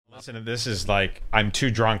Listen, this is like, I'm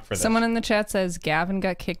too drunk for this. Someone in the chat says Gavin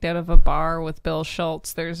got kicked out of a bar with Bill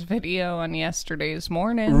Schultz. There's video on yesterday's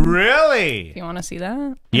morning. Really? If you want to see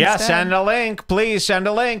that? Yeah, send a link. Please send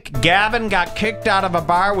a link. Gavin got kicked out of a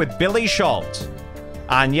bar with Billy Schultz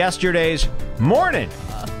on yesterday's morning.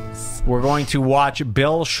 We're going to watch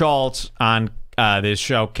Bill Schultz on this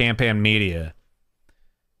show, Campaign Media.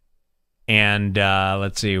 And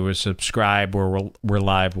let's see, we're subscribed, we're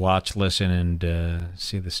live, watch, listen, and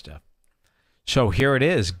see the stuff. So here it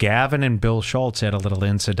is. Gavin and Bill Schultz had a little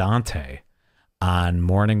incidente on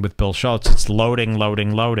Morning with Bill Schultz. It's loading.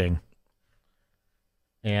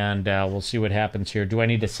 And we'll see what happens here. Do I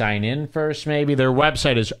need to sign in first, maybe? Their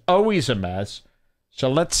website is always a mess. So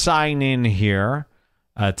let's sign in here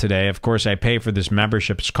today. Of course, I pay for this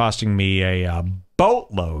membership. It's costing me a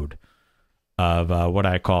boatload of what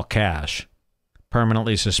I call cash.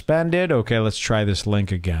 Permanently suspended. Okay, let's try this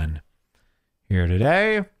link again. Here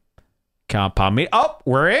today. Compound me. Oh,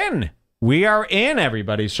 we're in. We are in,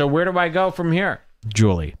 everybody. So where do I go from here,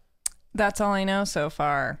 Julie? That's all I know so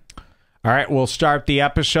far. All right, we'll start the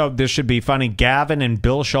episode. This should be funny. Gavin and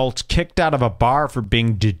Bill Schultz kicked out of a bar for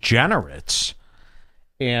being degenerates.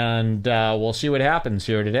 And we'll see what happens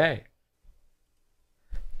here today.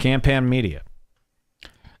 Campaign Media.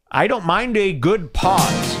 I don't mind a good pause,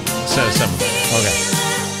 says someone. Okay.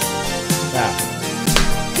 Yeah.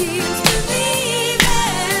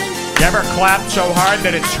 You ever clap so hard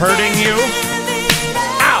that it's hurting you?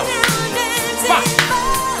 Ow! Fuck!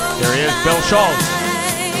 There he is, Bill Schultz.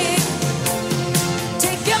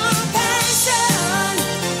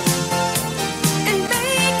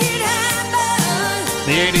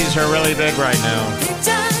 The 80s are really big right now.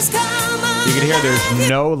 You can hear there's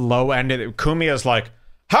no low end. Kumia's like,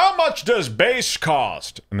 how much does bass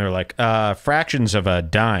cost? And they're like, fractions of a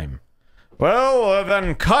dime. Well,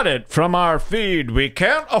 then cut it from our feed. We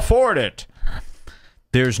can't afford it.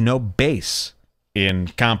 There's no bass in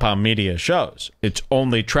Compound Media shows. It's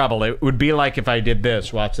only treble. It would be like if I did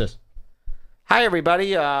this. Watch this. Hi,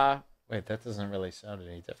 everybody. Wait, that doesn't really sound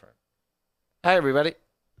any different. Hi, everybody.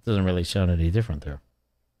 It doesn't really sound any different there.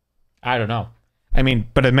 I don't know. I mean,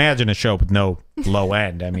 but imagine a show with no low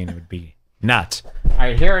end. I mean, it would be nuts. All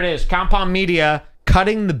right, here it is. Compound Media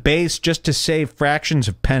cutting the bass just to save fractions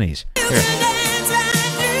of pennies. Here.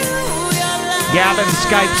 Gavin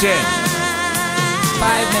Skypes in.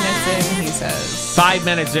 5 minutes in, he says. 5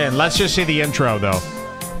 minutes in. Let's just see the intro, though.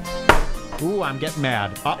 Ooh, I'm getting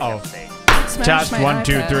mad. Uh-oh. Test 1,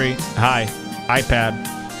 2, 3. Hi. iPad.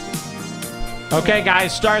 Okay,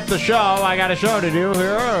 guys, start the show. I got a show to do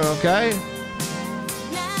here, okay?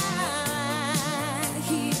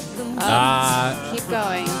 Keep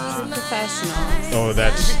going. True professional. Oh,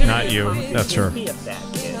 that's not you. That's her.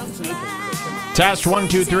 Test 1,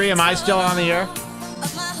 2, 3. Am I still on the air?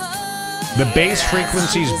 The bass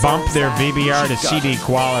frequencies bump their VBR to CD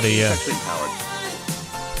quality. Yeah.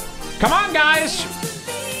 Come on, guys.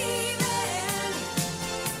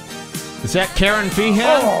 Is that Karen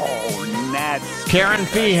Feehan? Oh, Nats. Karen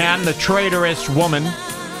Feehan, the traitorous woman.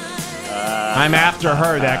 I'm after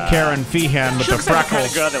her, that Karen Feehan with the freckles. The kind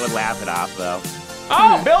of girl that would laugh it off, though.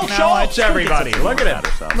 Oh, Bill Schultz, everybody. Look at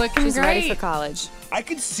it. Looking She's great. ready for college. I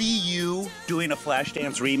could see you doing a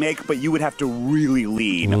Flashdance remake, but you would have to really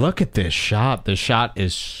lean. Look at this shot. The shot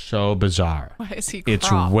is so bizarre. Why is he It's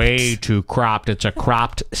cropped? way too cropped. It's a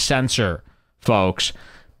cropped censor, folks.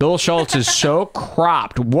 Bill Schultz is so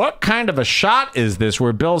cropped. What kind of a shot is this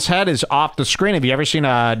where Bill's head is off the screen? Have you ever seen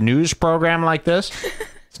a news program like this?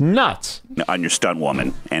 It's nuts. On your stun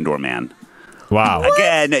woman and or man. Wow.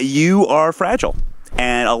 Again, you are fragile.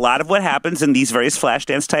 And a lot of what happens in these various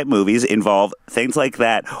Flashdance type movies involve things like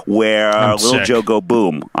that where little sick. Joe go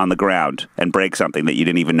boom on the ground and break something that you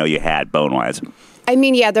didn't even know you had bone-wise. I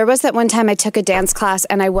mean, yeah, there was that one time I took a dance class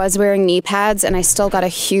and I was wearing knee pads and I still got a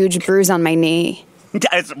huge bruise on my knee.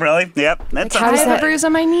 Really? Yep. That How I does have that- a bruise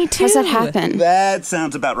on my knee, too. How's that happen? That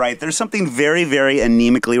sounds about right. There's something very, very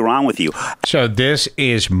anemically wrong with you. So this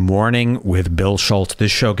is Morning with Bill Schultz. This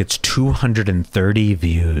show gets 230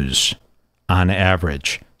 views on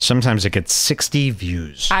average. Sometimes it gets 60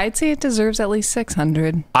 views. I'd say it deserves at least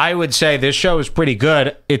 600. I would say this show is pretty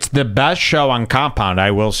good. It's the best show on Compound.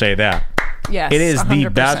 I will say that. Yes, It is 100%. the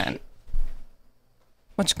best.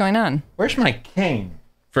 What's going on? Where's my cane?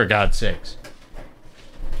 For God's sakes.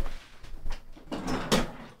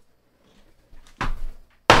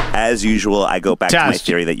 As usual, I go back to my Test.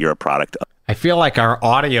 theory that you're a product of. I feel like our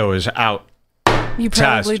audio is out. You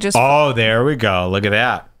probably Test. just... Oh, there we go. Look at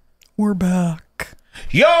that. We're back.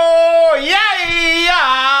 Yo,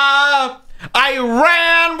 yeah.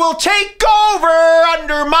 Iran will take over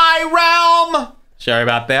under my realm. Sorry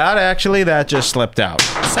about that. Actually, that just slipped out.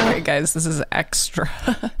 Sorry, guys. This is extra.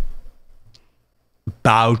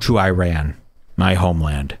 Bow to Iran, my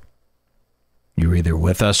homeland. You're either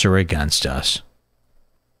with us or against us.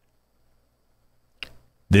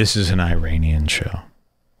 This is an Iranian show.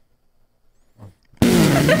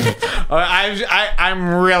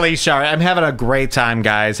 I'm really sorry. I'm having a great time,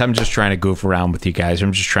 guys. I'm just trying to goof around with you guys.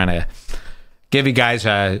 I'm just trying to give you guys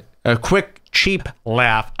a quick, cheap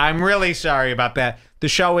laugh. I'm really sorry about that. The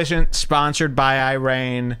show isn't sponsored by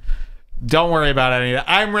Iran. Don't worry about any of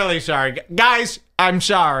that. I'm really sorry. Guys, I'm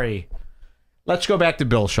sorry. Let's go back to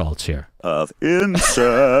Bill Schultz here. Of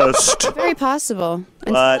incest. Very possible.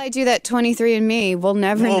 Until I do that 23andMe, we'll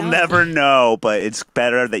never know. We'll never know, but it's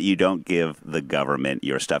better that you don't give the government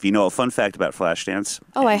your stuff. You know, a fun fact about Flashdance?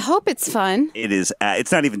 Oh, I hope it's fun. It is.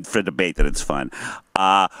 It's not even for debate that it's fun.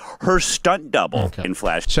 Her stunt double in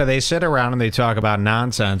Flash. So they sit around and they talk about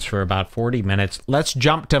nonsense for about 40 minutes. Let's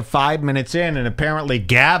jump to 5 minutes in, and apparently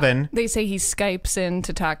Gavin... They say he Skypes in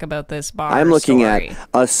to talk about this bar I'm looking story. at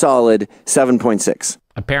a solid 7.6.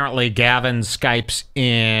 Apparently Gavin Skypes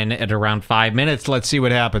in at around 5 minutes. Let's see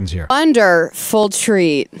what happens here. Under full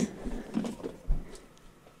treat.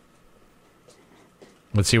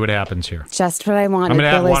 Let's see what happens here. Just what I wanted. I'm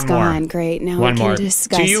going to add Bill is one more. gone. Great. Now One we can more.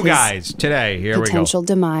 discuss To you his guys today. Here we go. potential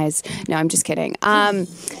demise. No, I'm just kidding.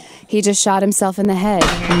 He just shot himself in the head.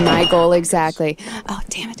 My goal exactly. Oh,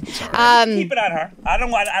 damn it. Keep it on her. I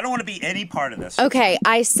don't want to be any part of this. Okay,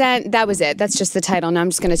 that was it. That's just the title. Now I'm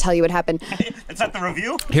just going to tell you what happened. It's not the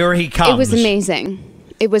review? Here he comes. It was amazing.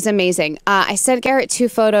 It was amazing. I sent Garrett 2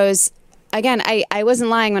 photos. Again, I wasn't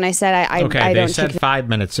lying when I said I Okay, don't they said take 5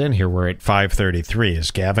 minutes in. Here we're at 5:33.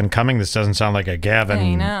 Is Gavin coming? This doesn't sound like a Gavin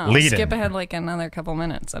I know. lead-in. Skip ahead like another couple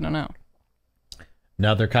minutes. I don't know.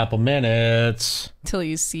 Another couple minutes. Till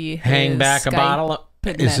you see Hang his back a Skype bottle.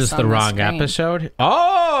 Is this on the wrong screen. episode?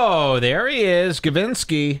 Oh, there he is,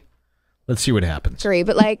 Gavinsky. Let's see what happens. three,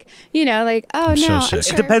 but oh so no, sick. I'm sure.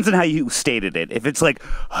 It depends on how you stated it. If it's like,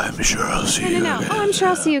 I'm sure I'll see you No. again. Oh, I'm sure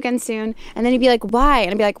I'll see you again soon. And then he'd be like, why? And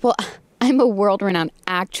I'd be like, well, I'm a world-renowned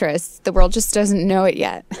actress. The world just doesn't know it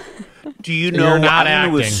yet. Do you You're know, not I'm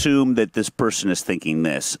going to acting. assume that this person is thinking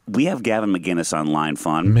this. We have Gavin Mcinnes on Line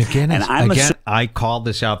Fun. McGinnis. And I'm Again, I called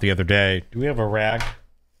this out the other day. Do we have a rag?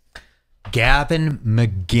 Gavin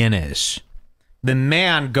Mcinnes. The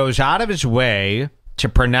man goes out of his way to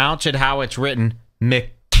pronounce it how it's written,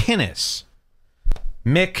 McInnes.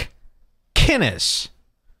 McInnes.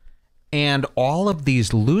 And all of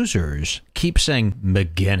these losers keep saying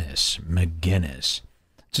McGinnis.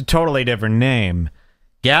 It's a totally different name.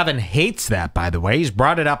 Gavin hates that, by the way. He's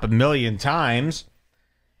brought it up a million times.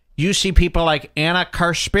 You see people like Anna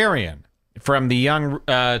Karsparian from the Young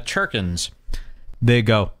Turkins. They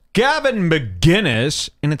go, Gavin McGinnis.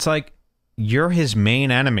 And it's like, you're his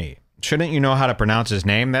main enemy. Shouldn't you know how to pronounce his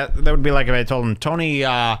name? That would be like if I told him Tony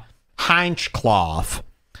Hinchcloth.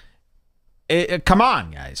 Come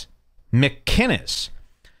on, guys. McInnes.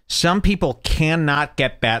 Some people cannot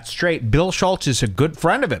get that straight. Bill Schultz is a good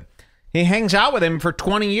friend of him. He hangs out with him for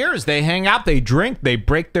 20 years. They hang out, they drink, they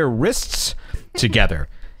break their wrists together.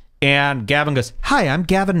 And Gavin goes, hi, I'm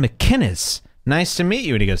Gavin McInnes. Nice to meet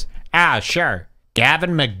you. And he goes, sure.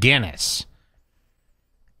 Gavin McGinnis.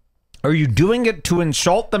 Are you doing it to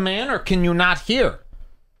insult the man, or can you not hear?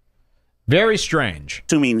 Very strange.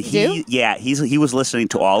 assuming he was listening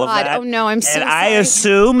to all of God, that. oh no, I'm so And I sorry.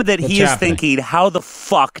 assume that What's he is happening? thinking, how the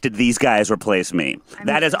fuck did these guys replace me?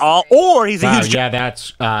 That is all. Or he's a Wow, huge. yeah,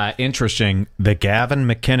 that's interesting. The Gavin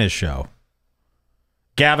McInnes show.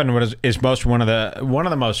 Gavin is one of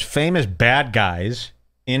the most famous bad guys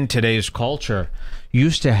in today's culture.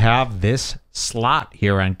 Used to have this slot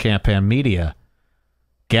here on Campaign Media.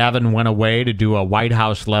 Gavin went away to do a White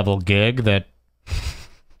House level gig that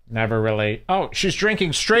never really. Oh, she's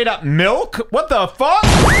drinking straight up milk? What the fuck?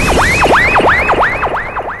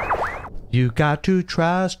 You got to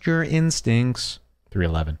trust your instincts.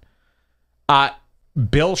 311.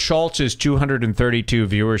 Bill Schultz's 232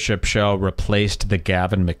 viewership show replaced the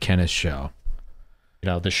Gavin McInnes show. You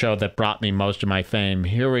know, the show that brought me most of my fame.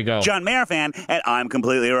 Here we go. John Mayer fan, and I'm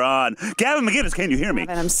completely wrong. Gavin McGinnis, can you hear me?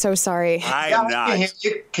 And I'm so sorry. I am not.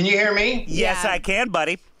 Can you hear me? Yes, Yeah. I can,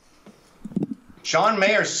 buddy. John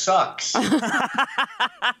Mayer sucks. Come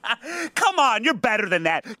on, you're better than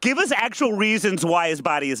that. Give us actual reasons why his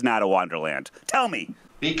body is not a wonderland. Tell me.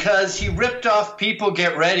 Because he ripped off People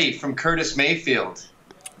Get Ready from Curtis Mayfield.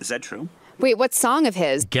 Is that true? Wait, what song of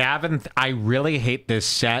his? Gavin, I really hate this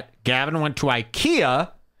set. Gavin went to IKEA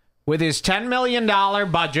with his $10 million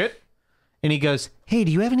budget, and he goes, hey,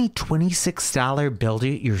 do you have any $26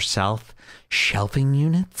 build-it-yourself shelving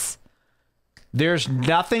units? There's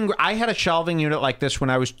nothing. I had a shelving unit like this when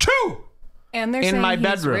I was 2. And they're in saying my he's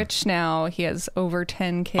bedroom. Rich now. He has over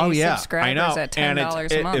 10K subscribers I know. at $10 and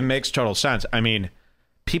a month. It makes total sense. I mean,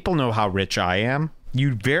 people know how rich I am.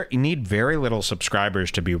 You need very little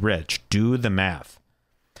subscribers to be rich. Do the math.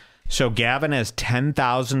 So Gavin has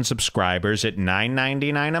 10,000 subscribers at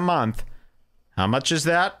 $9.99 a month. How much is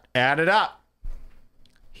that? Add it up.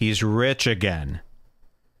 He's rich again.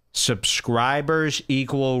 Subscribers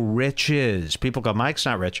equal riches. People go, Mike's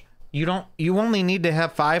not rich. You only need to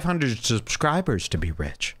have 500 subscribers to be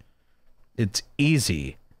rich. It's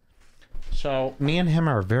easy. So me and him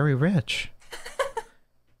are very rich.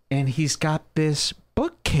 And he's got this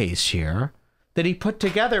bookcase here that he put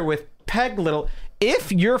together with peg little.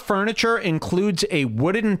 If your furniture includes a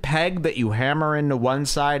wooden peg that you hammer into one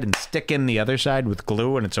side and stick in the other side with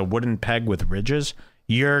glue, and it's a wooden peg with ridges,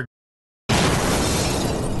 your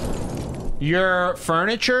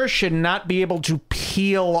furniture should not be able to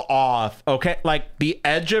peel off, okay? Like, the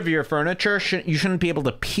edge of your furniture, you shouldn't be able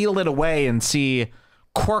to peel it away and see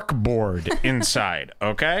corkboard inside,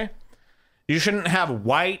 okay? You shouldn't have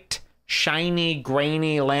white, shiny,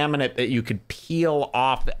 grainy laminate that you could peel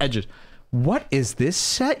off the edges. What is this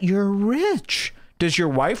set? You're rich. Does your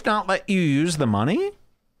wife not let you use the money?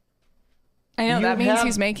 I know, that means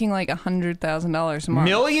he's making like $100,000 a month.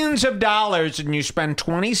 Millions of dollars, and you spend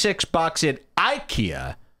 $26 at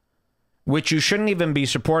IKEA, which you shouldn't even be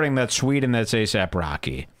supporting. That's Sweden, that's ASAP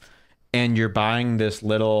Rocky. And you're buying this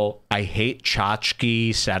little, I hate tchotchke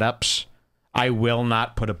setups. I will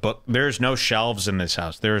not put a book. There's no shelves in this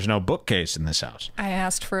house. There is no bookcase in this house. I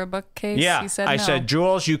asked for a bookcase. Yeah, He said no. I said,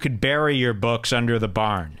 Jules, you could bury your books under the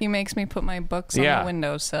barn. He makes me put my books on the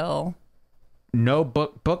windowsill. No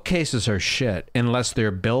bookcases are shit unless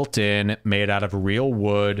they're built in, made out of real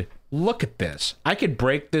wood. Look at this. I could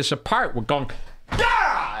break this apart. We're going,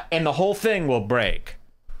 Gah! And the whole thing will break.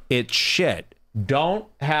 It's shit. Don't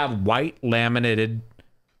have white laminated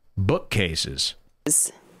bookcases.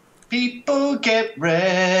 People get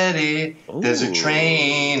ready. There's a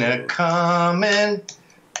train a-coming.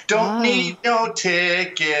 Don't need no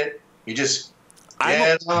ticket. You just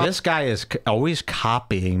get on. This guy is always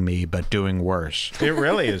copying me, but doing worse. It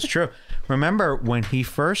really is true. Remember when he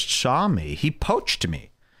first saw me, he poached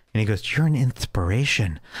me. And he goes, you're an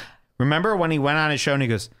inspiration. Remember when he went on his show and he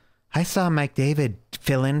goes, I saw Mike David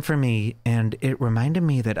fill in for me, and it reminded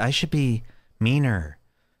me that I should be meaner.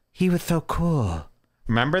 He was so cool.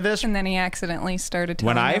 Remember this? And then he accidentally started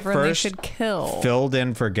telling when I everyone first they should kill. Filled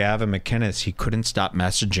in for Gavin Mcinnes, he couldn't stop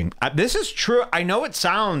messaging. This is true. I know it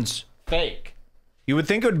sounds fake. You would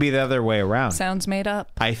think it would be the other way around. Sounds made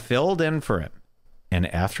up. I filled in for him.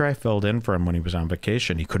 And after I filled in for him when he was on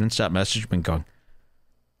vacation, he couldn't stop messaging me going,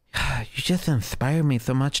 you just inspired me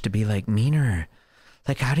so much to be like meaner.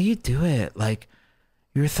 Like, how do you do it? Like,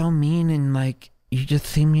 you're so mean, and like, you just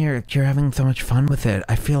seem you're having so much fun with it.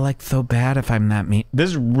 I feel like so bad if I'm that mean. This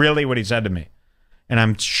is really what he said to me. And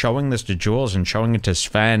I'm showing this to Jules and showing it to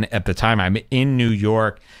Sven at the time. I'm in New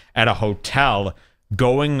York at a hotel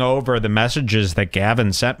going over the messages that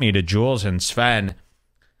Gavin sent me to Jules and Sven.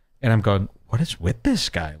 And I'm going, what is with this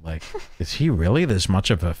guy? Like, is he really this much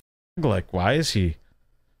of a like, why is he?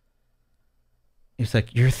 He's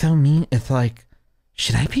like, you're so mean. It's like,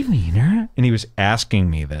 should I be meaner? And he was asking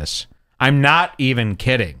me this. I'm not even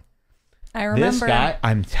kidding. I remember. This guy,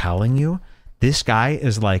 I'm telling you, this guy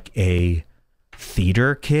is like a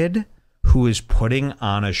theater kid who is putting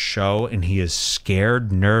on a show, and he is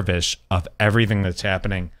scared, nervous of everything that's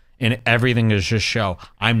happening, and everything is just show.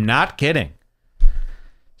 I'm not kidding.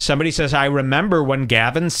 Somebody says, I remember when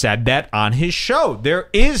Gavin said that on his show. There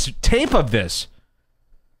is tape of this.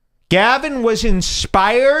 Gavin was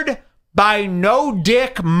inspired by No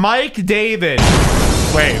Dick Mike David.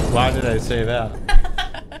 Wait, why did I say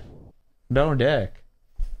that? No dick.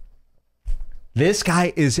 This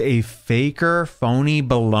guy is a faker, phony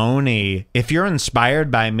baloney. If you're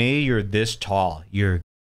inspired by me, you're this tall. I'm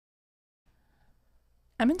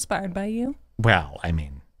inspired by you. Well, I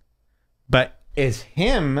mean, but is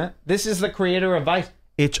him, this is the creator of Vice.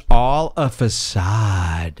 It's all a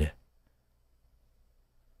facade.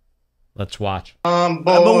 Let's watch. I'm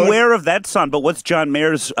aware of that song, but what's John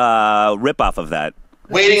Mayer's ripoff of that?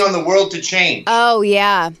 Waiting on the world to change. Oh,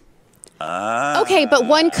 yeah. Okay, but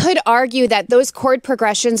one could argue that those chord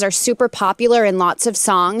progressions are super popular in lots of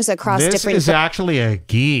songs across different... This is actually a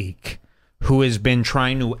geek who has been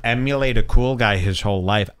trying to emulate a cool guy his whole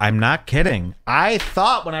life. I'm not kidding. I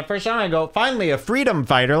thought when I first saw him, I go, finally, a freedom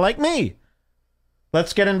fighter like me.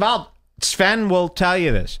 Let's get involved. Sven will tell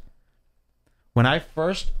you this. When I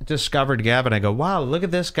first discovered Gavin, I go, wow, look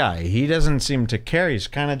at this guy. He doesn't seem to care. He's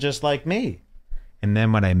kind of just like me. And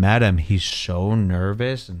then when I met him, he's so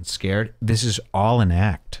nervous and scared. This is all an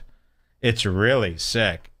act. It's really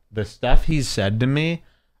sick. The stuff he said to me,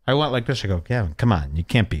 I went like this. I go, Gavin, come on. You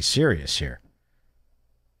can't be serious here.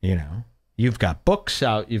 You know, you've got books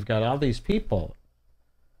out. You've got all these people.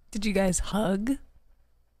 Did you guys hug?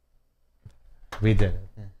 We did it.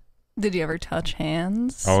 Did you ever touch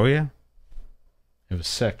hands? Oh, yeah. It was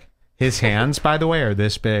sick. His hands, by the way, are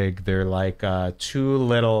this big. They're like two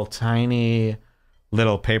little tiny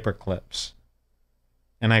little paper clips.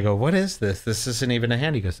 And I go, what is this? This isn't even a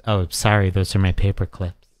hand. He goes, oh, sorry, those are my paper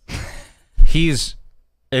clips.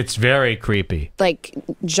 It's very creepy. Like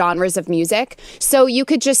genres of music. So you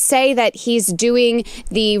could just say that he's doing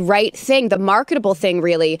the right thing, the marketable thing,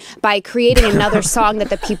 really, by creating another song that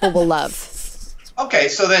the people will love. Okay,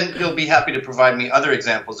 so then you'll be happy to provide me other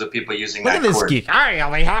examples of people using Look that at this chord. geek.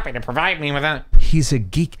 I'll be happy to provide me with that. He's a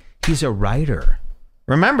geek. He's a writer.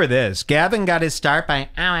 Remember this. Gavin got his start by,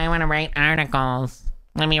 I want to write articles.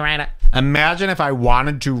 Let me write it. Imagine if I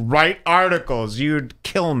wanted to write articles. You'd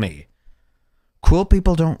kill me. Cool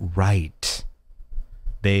people don't write.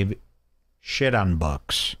 They shit on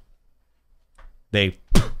books. They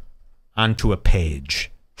onto a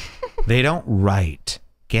page. They don't write.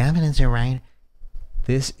 Gavin is a writer.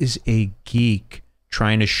 This is a geek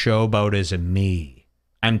trying to showboat as a me.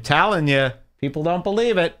 I'm telling you, people don't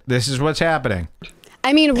believe it. This is what's happening.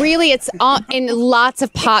 I mean, really, it's all in lots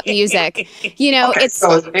of pop music. You know, Okay, it's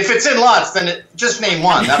so if it's in lots, then just name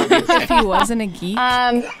one. That would be If he wasn't a geek,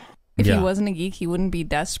 if Yeah. he wasn't a geek, he wouldn't be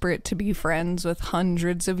desperate to be friends with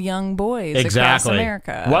hundreds of young boys across Exactly.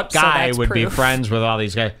 America. What So guy that's would be proof. friends with all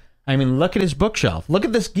these guys? I mean, look at his bookshelf. Look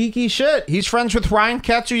at this geeky shit. He's friends with Ryan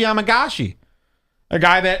Katsu Yamagashi, a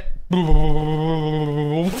guy that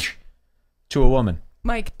to a woman.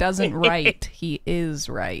 Mike doesn't write. He is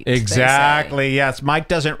right. they say. Exactly. Yes. Mike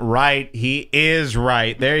doesn't write. He is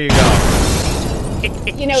right. There you go.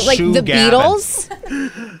 you know, like Sue the Gavin.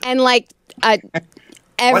 Beatles and like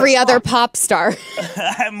every What other song? pop star.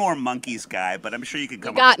 I'm more Monkeys guy, but I'm sure you could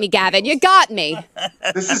come Got up me, with Gavin. You got me.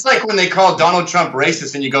 This is like when they call Donald Trump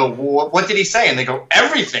racist, and you go, what did he say? And they go,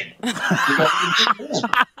 everything. You go,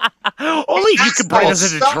 Only you could bring us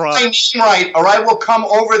into Spell my Trump. name right, or I will come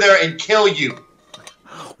over there and kill you.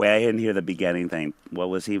 Wait, I didn't hear the beginning thing. What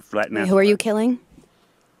was he threatening? Who are you killing?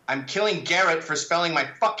 I'm killing Garrett for spelling my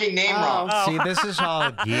fucking name wrong. See, this is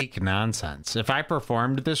all geek nonsense. If I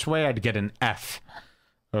performed this way, I'd get an F.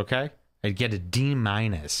 Okay? I'd get a D-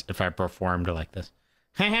 if I performed like this.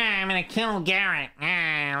 I'm gonna kill Garrett.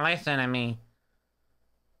 Listen to me.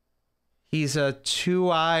 He's a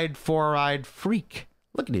two-eyed, four-eyed freak.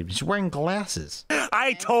 Look at him. He's wearing glasses.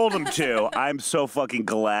 I told him to. I'm so fucking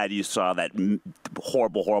glad you saw that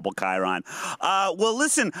horrible, horrible Chiron. Well,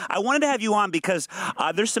 listen, I wanted to have you on because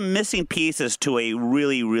there's some missing pieces to a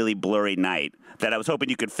really, really blurry night that I was hoping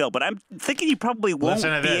you could fill, but I'm thinking you probably won't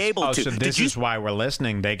Listen to be this. able to. So this is why we're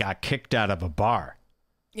listening. They got kicked out of a bar.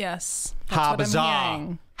 Yes. Ha That's what I'm bizarre.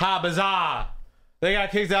 hearing. Ha bizarre. They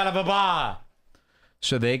got kicked out of a bar.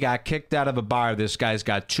 So they got kicked out of a bar. This guy's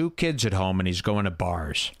got 2 kids at home and he's going to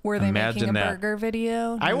bars. Were they Imagine making a that. burger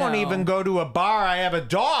video? I won't No. even go to a bar. I have a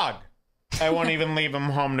dog. I won't even leave him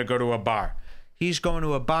home to go to a bar. He's going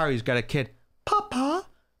to a bar. He's got a kid. Papa,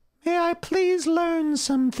 may I please learn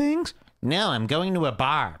some things? No, I'm going to a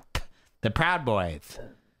bar. The Proud Boys.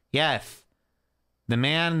 Yes. The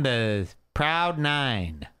man, the Proud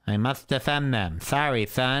 9. I must defend them. Sorry,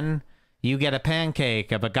 son. You get a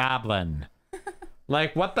pancake of a goblin.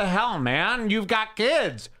 Like, what the hell, man? You've got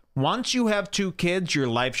kids. Once you have 2 kids, your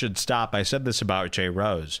life should stop. I said this about Jay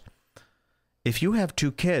Rose. If you have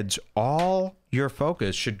 2 kids, all your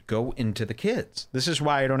focus should go into the kids. This is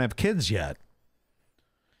why I don't have kids yet.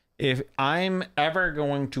 If I'm ever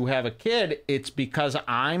going to have a kid, it's because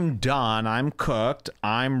I'm done, I'm cooked,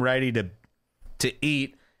 I'm ready to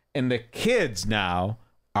eat, and the kids now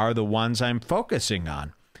are the ones I'm focusing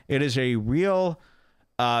on. It is a real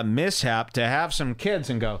mishap to have some kids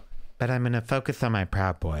and go, but I'm going to focus on my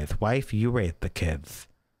Proud Boys. Wife, you raise the kids.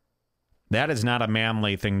 That is not a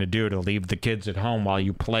manly thing to do, to leave the kids at home while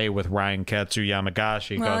you play with Ryan Katsu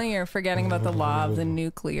Yamagashi. Well, you're forgetting about the law of the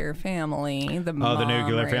nuclear family. The mom the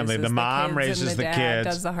nuclear family. The mom raises the dad kids.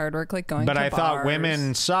 does the hard work, like going But to I thought bars.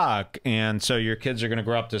 women suck, and so your kids are going to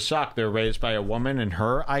grow up to suck. They're raised by a woman and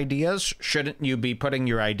her ideas. Shouldn't you be putting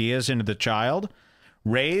your ideas into the child?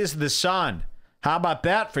 Raise the son. How about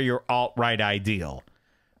that for your alt-right ideal?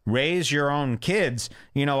 Raise your own kids.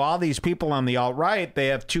 You know, all these people on the alt-right, they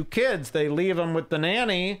have 2 kids. They leave them with the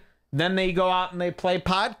nanny. Then they go out and they play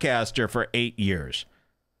podcaster for 8 years.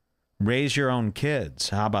 Raise your own kids.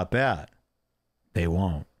 How about that? They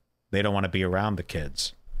won't. They don't want to be around the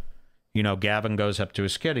kids. You know, Gavin goes up to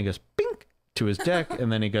his kid, he goes, bink, to his dick,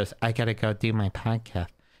 and then he goes, I gotta go do my podcast.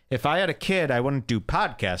 If I had a kid, I wouldn't do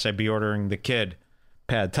podcasts. I'd be ordering the kid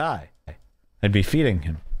pad thai. I'd be feeding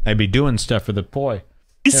him. I'd be doing stuff for the boy.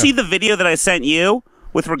 You see the video that I sent you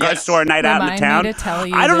with regards to our night out in the town? Me to tell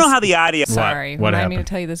you I don't know how the audio... Sorry. What Remind me happened? to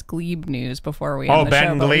tell you this Glebe news before we end the Ben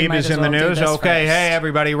show. But we Glebe might is as in the well do news? this Okay, first. hey,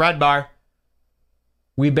 everybody, Red Bar.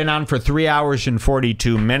 We've been on for 3 hours and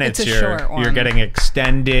 42 minutes It's a here. short one. You're getting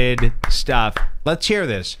extended stuff. Let's hear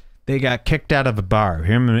this. They got kicked out of a bar.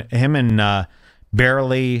 Him and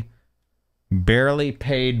barely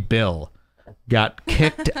paid Bill got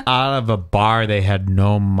kicked out of a bar. They had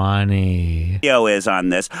no money. Video is on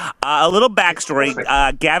this. A little backstory.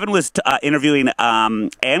 Gavin was interviewing Ann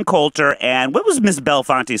Coulter and what was Miss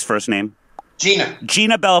Belafonte's first name?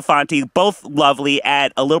 Gina Belafonte, both lovely,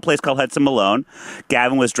 at a little place called Hudson Malone.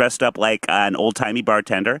 Gavin was dressed up like an old-timey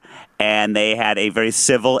bartender, and they had a very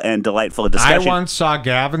civil and delightful discussion. I once saw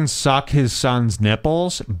Gavin suck his son's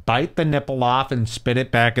nipples, bite the nipple off, and spit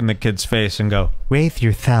it back in the kid's face and go, "Wraith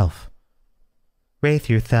yourself.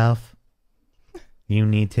 Wraith yourself. You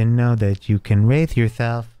need to know that you can wraith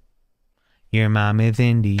yourself. Your mom is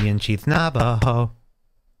Indian, she's Navajo.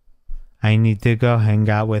 I need to go hang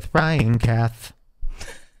out with Ryan Cass.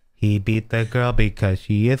 He beat the girl because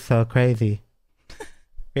she is so crazy.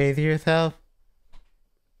 Raise yourself."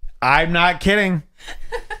 I'm not kidding.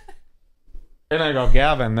 And I go,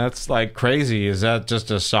 "Gavin, that's like crazy. Is that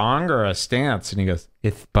just a song or a stance?" And he goes,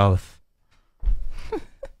 "It's both."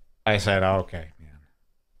 I said, "Okay, man.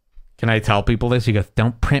 Can I tell people this?" He goes,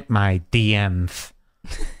 "Don't print my DMs."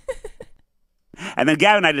 And then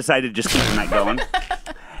Gavin and I decided to just keep the night going.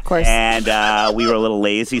 Of course. And we were a little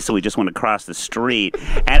lazy, so we just went across the street.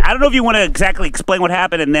 And I don't know if you want to exactly explain what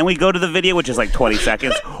happened, and then we go to the video, which is like 20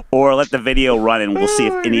 seconds, or let the video run, and we'll see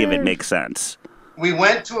if any of it makes sense. We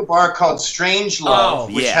went to a bar called Strange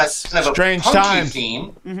Love, which yes. has kind of Strange a punky time.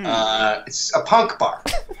 theme. It's a punk bar.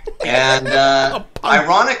 And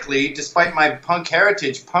ironically, despite my punk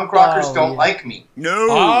heritage, punk rockers don't like me. No.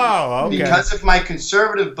 Oh, okay. Because of my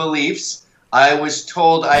conservative beliefs, I was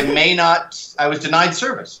told I was denied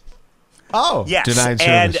service. Oh, Yes, denied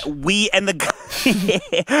and service.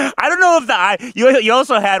 I don't know if you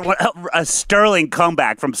also had a sterling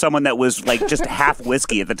comeback from someone that was like just half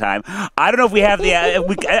whiskey at the time. I don't know if we have the I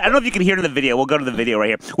don't know if you can hear it in the video. We'll go to the video right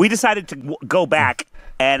here. We decided to go back,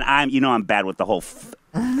 and I'm bad with the whole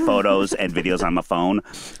photos and videos on my phone.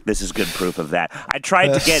 This is good proof of that. I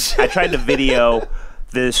tried to video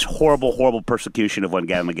this horrible persecution of one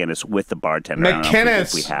Gavin Mcinnes with the bartender. I don't know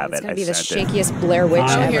if we have It's it. going to I be the sent it. shakiest Blair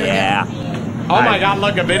Witch ever. Yeah. Oh my God,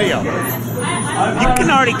 look, a video. You can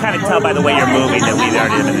already kind of tell by the way you're moving that we've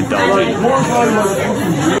already been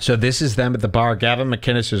indulging. So this is them at the bar. Gavin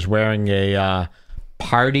Mcinnes is wearing a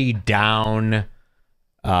party down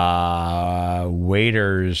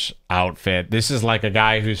waiter's outfit. This is like a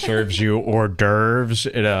guy who serves you hors d'oeuvres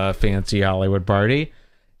at a fancy Hollywood party.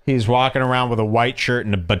 He's walking around with a white shirt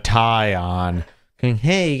and a bataille on, going,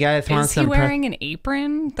 "Hey, you guys want Is some?" he wearing an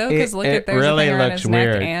apron though? Because look at there's really a thing around looks his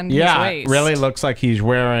weird. neck and Yeah, his it waist. really looks like he's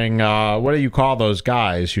wearing what do you call those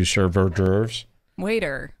guys who serve hors d'oeuvres?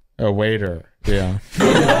 Waiter. A waiter. Yeah.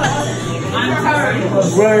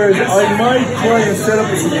 Whereas I might try and set up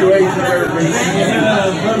a situation where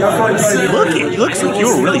Look, it looks like you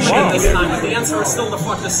were really shaky. The answer is still the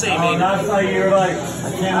fuck the same. Oh, that's like you're like,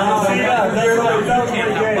 I can't help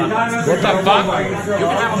What the fuck? You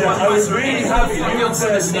can have a fuck bus or anything. You don't say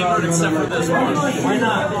this neighborhood except for this one. Why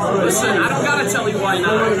not? Listen, I don't gotta tell you why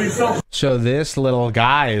not. So this little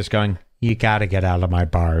guy is going, "You got to get out of my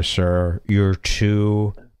bar, sir. You're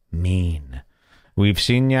too mean. We've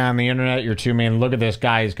seen you on the internet. You're too mean. Look at this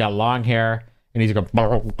guy. He's got long hair, and he's going."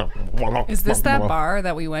 Is this that bar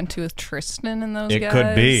that we went to with Tristan and those It guys?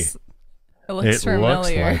 could be. It looks It familiar.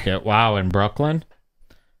 looks like it. Wow, in Brooklyn?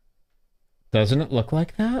 Doesn't it look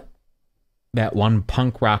like that? That one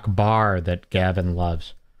punk rock bar that Gavin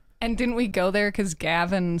loves. And didn't we go there because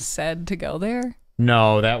Gavin said to go there?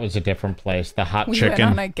 No, that was a different place. The Hot We Chicken.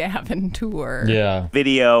 went on a Gavin tour. Yeah.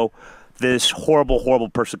 Video. This horrible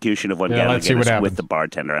persecution of one Gavin let's see what Mcinnes happens. with the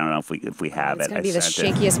bartender. I don't know if we have It's it. going to be I the sent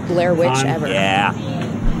it. shakiest Blair Witch ever. Yeah.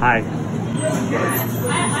 Hi.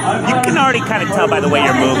 You can already kind of tell by the way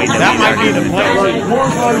you're moving That might be the place.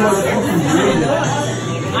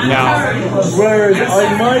 Whereas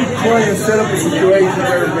I might try and set up a situation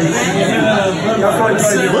where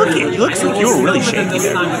Look, it looks like you were really shaky this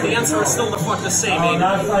there. time, but the answer is still the fuck the same, Aiden.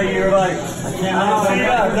 that's like you're like, I can't help it.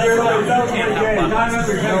 You're like, that's Can't help but.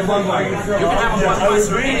 You can have a Budweiser. I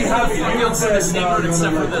was really happy You feel so disfavored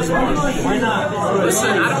except for this one. Why not? Listen,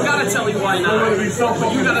 I don't gotta tell you why not,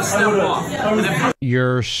 but you gotta step off. And if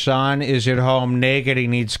Your son is at home naked. He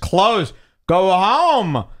needs clothes. Go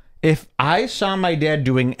home. If I saw my dad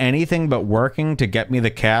doing anything but working to get me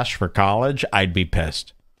the cash for college, I'd be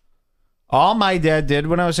pissed. All my dad did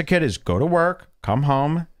when I was a kid is go to work, come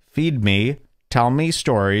home, feed me, tell me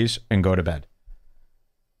stories, and go to bed.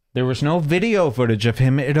 There was no video footage of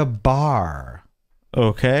him at a bar.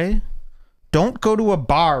 Okay? Don't go to a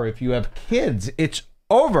bar if you have kids. It's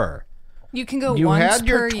over. You can go You once had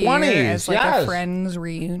your per year 20s, as like yes. a friends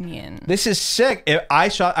reunion. This is sick. If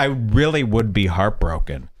I really would be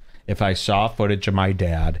heartbroken if I saw footage of my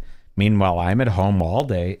dad. Meanwhile, I'm at home all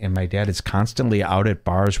day and my dad is constantly out at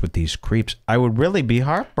bars with these creeps. I would really be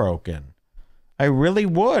heartbroken. I really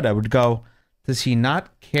would. I would go, does he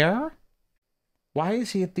not care? Why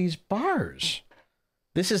is he at these bars?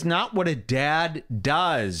 This is not what a dad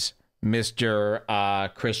does, Mr.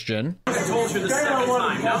 Christian. I told you the second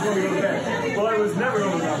time, no? Well, I was never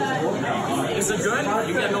over that. Is it good?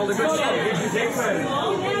 You getting all the good shit?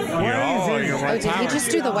 Oh, did he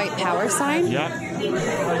just do the white power sign? Yep.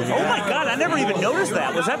 Oh my God, I never even noticed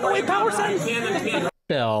that. Was that the way power sign?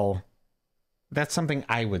 Bill, that's something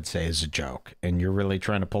I would say is a joke, and you're really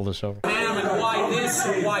trying to pull this over? Damn, and why this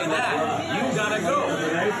and why that? You gotta go.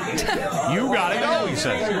 You gotta go, he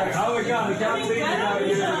says.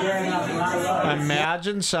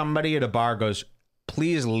 Imagine somebody at a bar goes,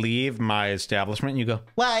 please leave my establishment. And you go,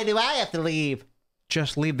 why do I have to leave?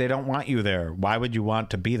 Just leave. They don't want you there. Why would you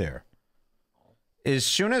want to be there? As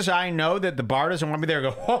soon as I know that the bar doesn't want me there, I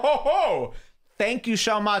go, ho, ho, ho. Thank you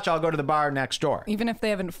so much. I'll go to the bar next door. Even if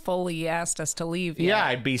they haven't fully asked us to leave yet. Yeah,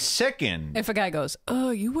 I'd be sickened. If a guy goes,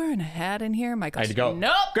 oh, you wearing a hat in here? Mike goes, I'd go,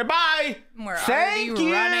 nope. Goodbye. We're Thank already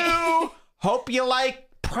you. running. Hope you like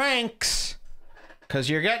pranks, because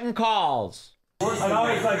you're getting calls.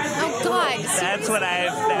 Oh, God. That's what I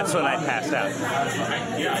passed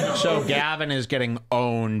out. So Gavin is getting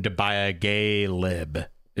owned by a gay lib,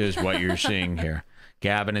 is what you're seeing here.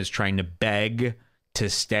 Gavin is trying to beg to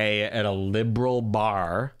stay at a liberal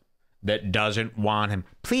bar that doesn't want him.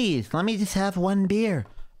 Please, let me just have one beer.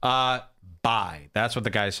 Bye. That's what the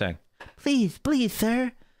guy's saying. Please, please,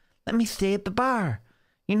 sir. Let me stay at the bar.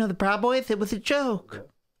 You know the Proud Boys? It was a joke.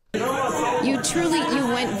 You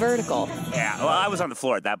went vertical. Yeah, well, I was on the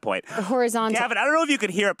floor at that point. Horizontal. Gavin, I don't know if you could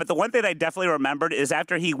hear it, but the one thing I definitely remembered is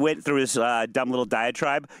after he went through his dumb little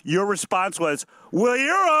diatribe, your response was, well,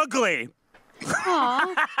 you're ugly.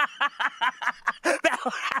 Aw.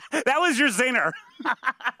 That was your zinger.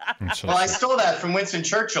 Well, I stole that from Winston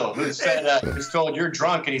Churchill, who said, he was told, you're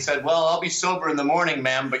drunk. And he said, well, I'll be sober in the morning,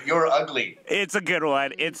 ma'am, but you're ugly. It's a good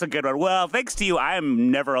one. It's a good one. Well, thanks to you, I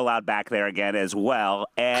am never allowed back there again as well.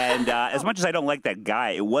 And as much as I don't like that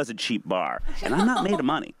guy, it was a cheap bar. And I'm not made of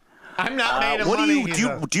money. I'm not made of what money.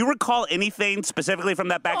 Do you recall anything specifically from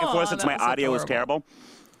that back and forth since my audio was terrible?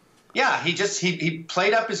 Yeah, he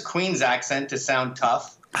played up his Queen's accent to sound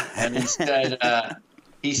tough. And instead,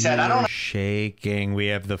 he said, I don't know. Shaking. We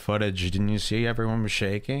have the footage. Didn't you see everyone was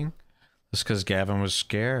shaking? That's because Gavin was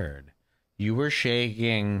scared. You were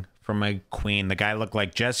shaking from a queen. The guy looked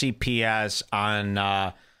like Jesse P.S. on,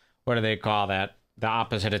 what do they call that? The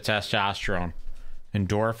opposite of testosterone.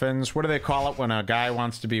 Endorphins. What do they call it when a guy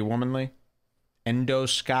wants to be womanly?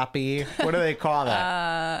 Endoscopy. What do they call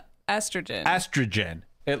that? Estrogen. Estrogen.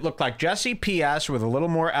 It looked like Jesse P.S. with a little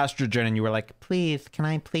more estrogen, and you were like, please, can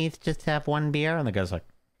I please just have one beer? And the guy's like,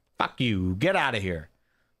 fuck you, get out of here.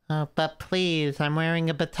 Oh, but please, I'm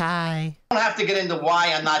wearing a bataille. I don't have to get into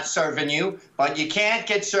why I'm not serving you, but you can't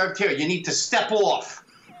get served here. You need to step off.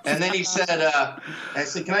 And then he said, I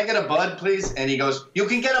said, can I get a bud, please? And he goes, you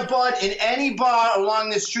can get a bud in any bar along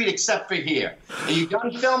the street except for here. Are you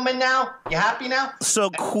done filming now? You happy now? So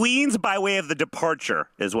Queens by way of the departure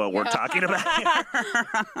is what we're talking about here.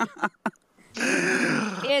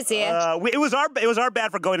 Is it? It was our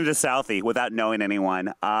bad for going into Southie without knowing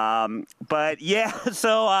anyone. But yeah,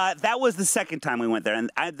 so that was the second time we went there,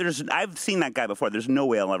 and I've seen that guy before. There's no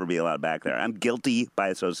way I'll ever be allowed back there. I'm guilty by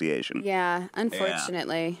association. Yeah,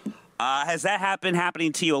 unfortunately. Yeah. Has that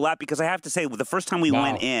happening to you a lot? Because I have to say, the first time we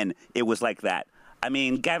went in, it was like that. I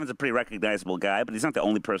mean, Gavin's a pretty recognizable guy, but he's not the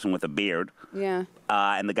only person with a beard. Yeah.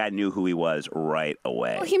 And the guy knew who he was right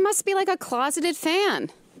away. Well, he must be like a closeted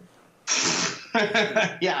fan.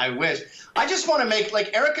 Yeah, I wish. I just want to make,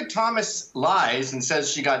 like, Erica Thomas lies and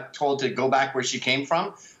says she got told to go back where she came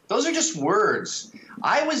from. Those are just words.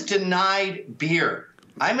 I was denied beer.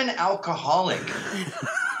 I'm an alcoholic.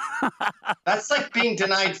 That's like being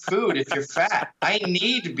denied food if you're fat. I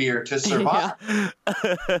need beer to survive.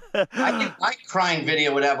 I think my crying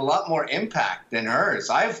video would have a lot more impact than hers.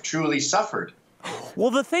 I've truly suffered.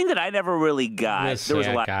 Well, the thing that I never really got, there was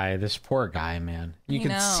a lot. This poor guy, man. You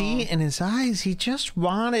can see in his eyes, he just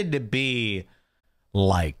wanted to be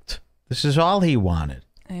liked. This is all he wanted.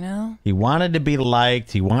 I know. He wanted to be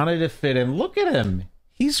liked. He wanted to fit in. Look at him.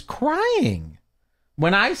 He's crying.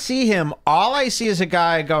 When I see him, all I see is a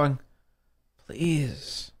guy going,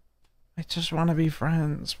 please, I just want to be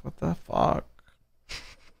friends. What the fuck?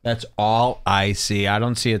 That's all I see. I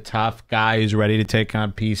don't see a tough guy who's ready to take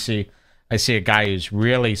on PC. I see a guy who's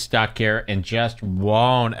really stuck here and just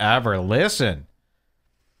won't ever listen.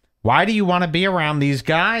 Why do you want to be around these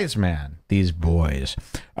guys, man? These boys.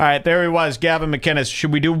 All right, there he was, Gavin Mcinnes.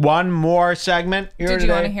 Should we do one more segment here Did today?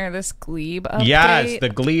 you want to hear this Glebe update? Yes, the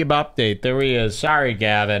Glebe update. There he is. Sorry,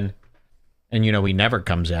 Gavin. And, you know, he never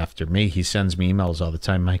comes after me. He sends me emails all the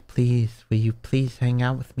time. Like, please, will you please hang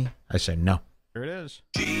out with me? I say, no. Here it is.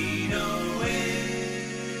 Gino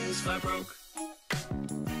is flat broke.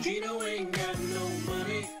 Gino ain't got no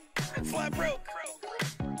money. Flat broke.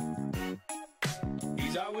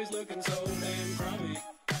 He's always looking so damn crummy.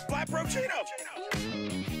 Flat broke Gino.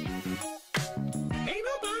 Ain't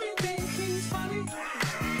nobody think he's funny.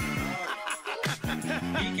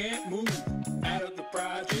 He can't move out of the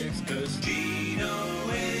projects 'cause Gino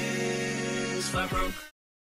is flat broke.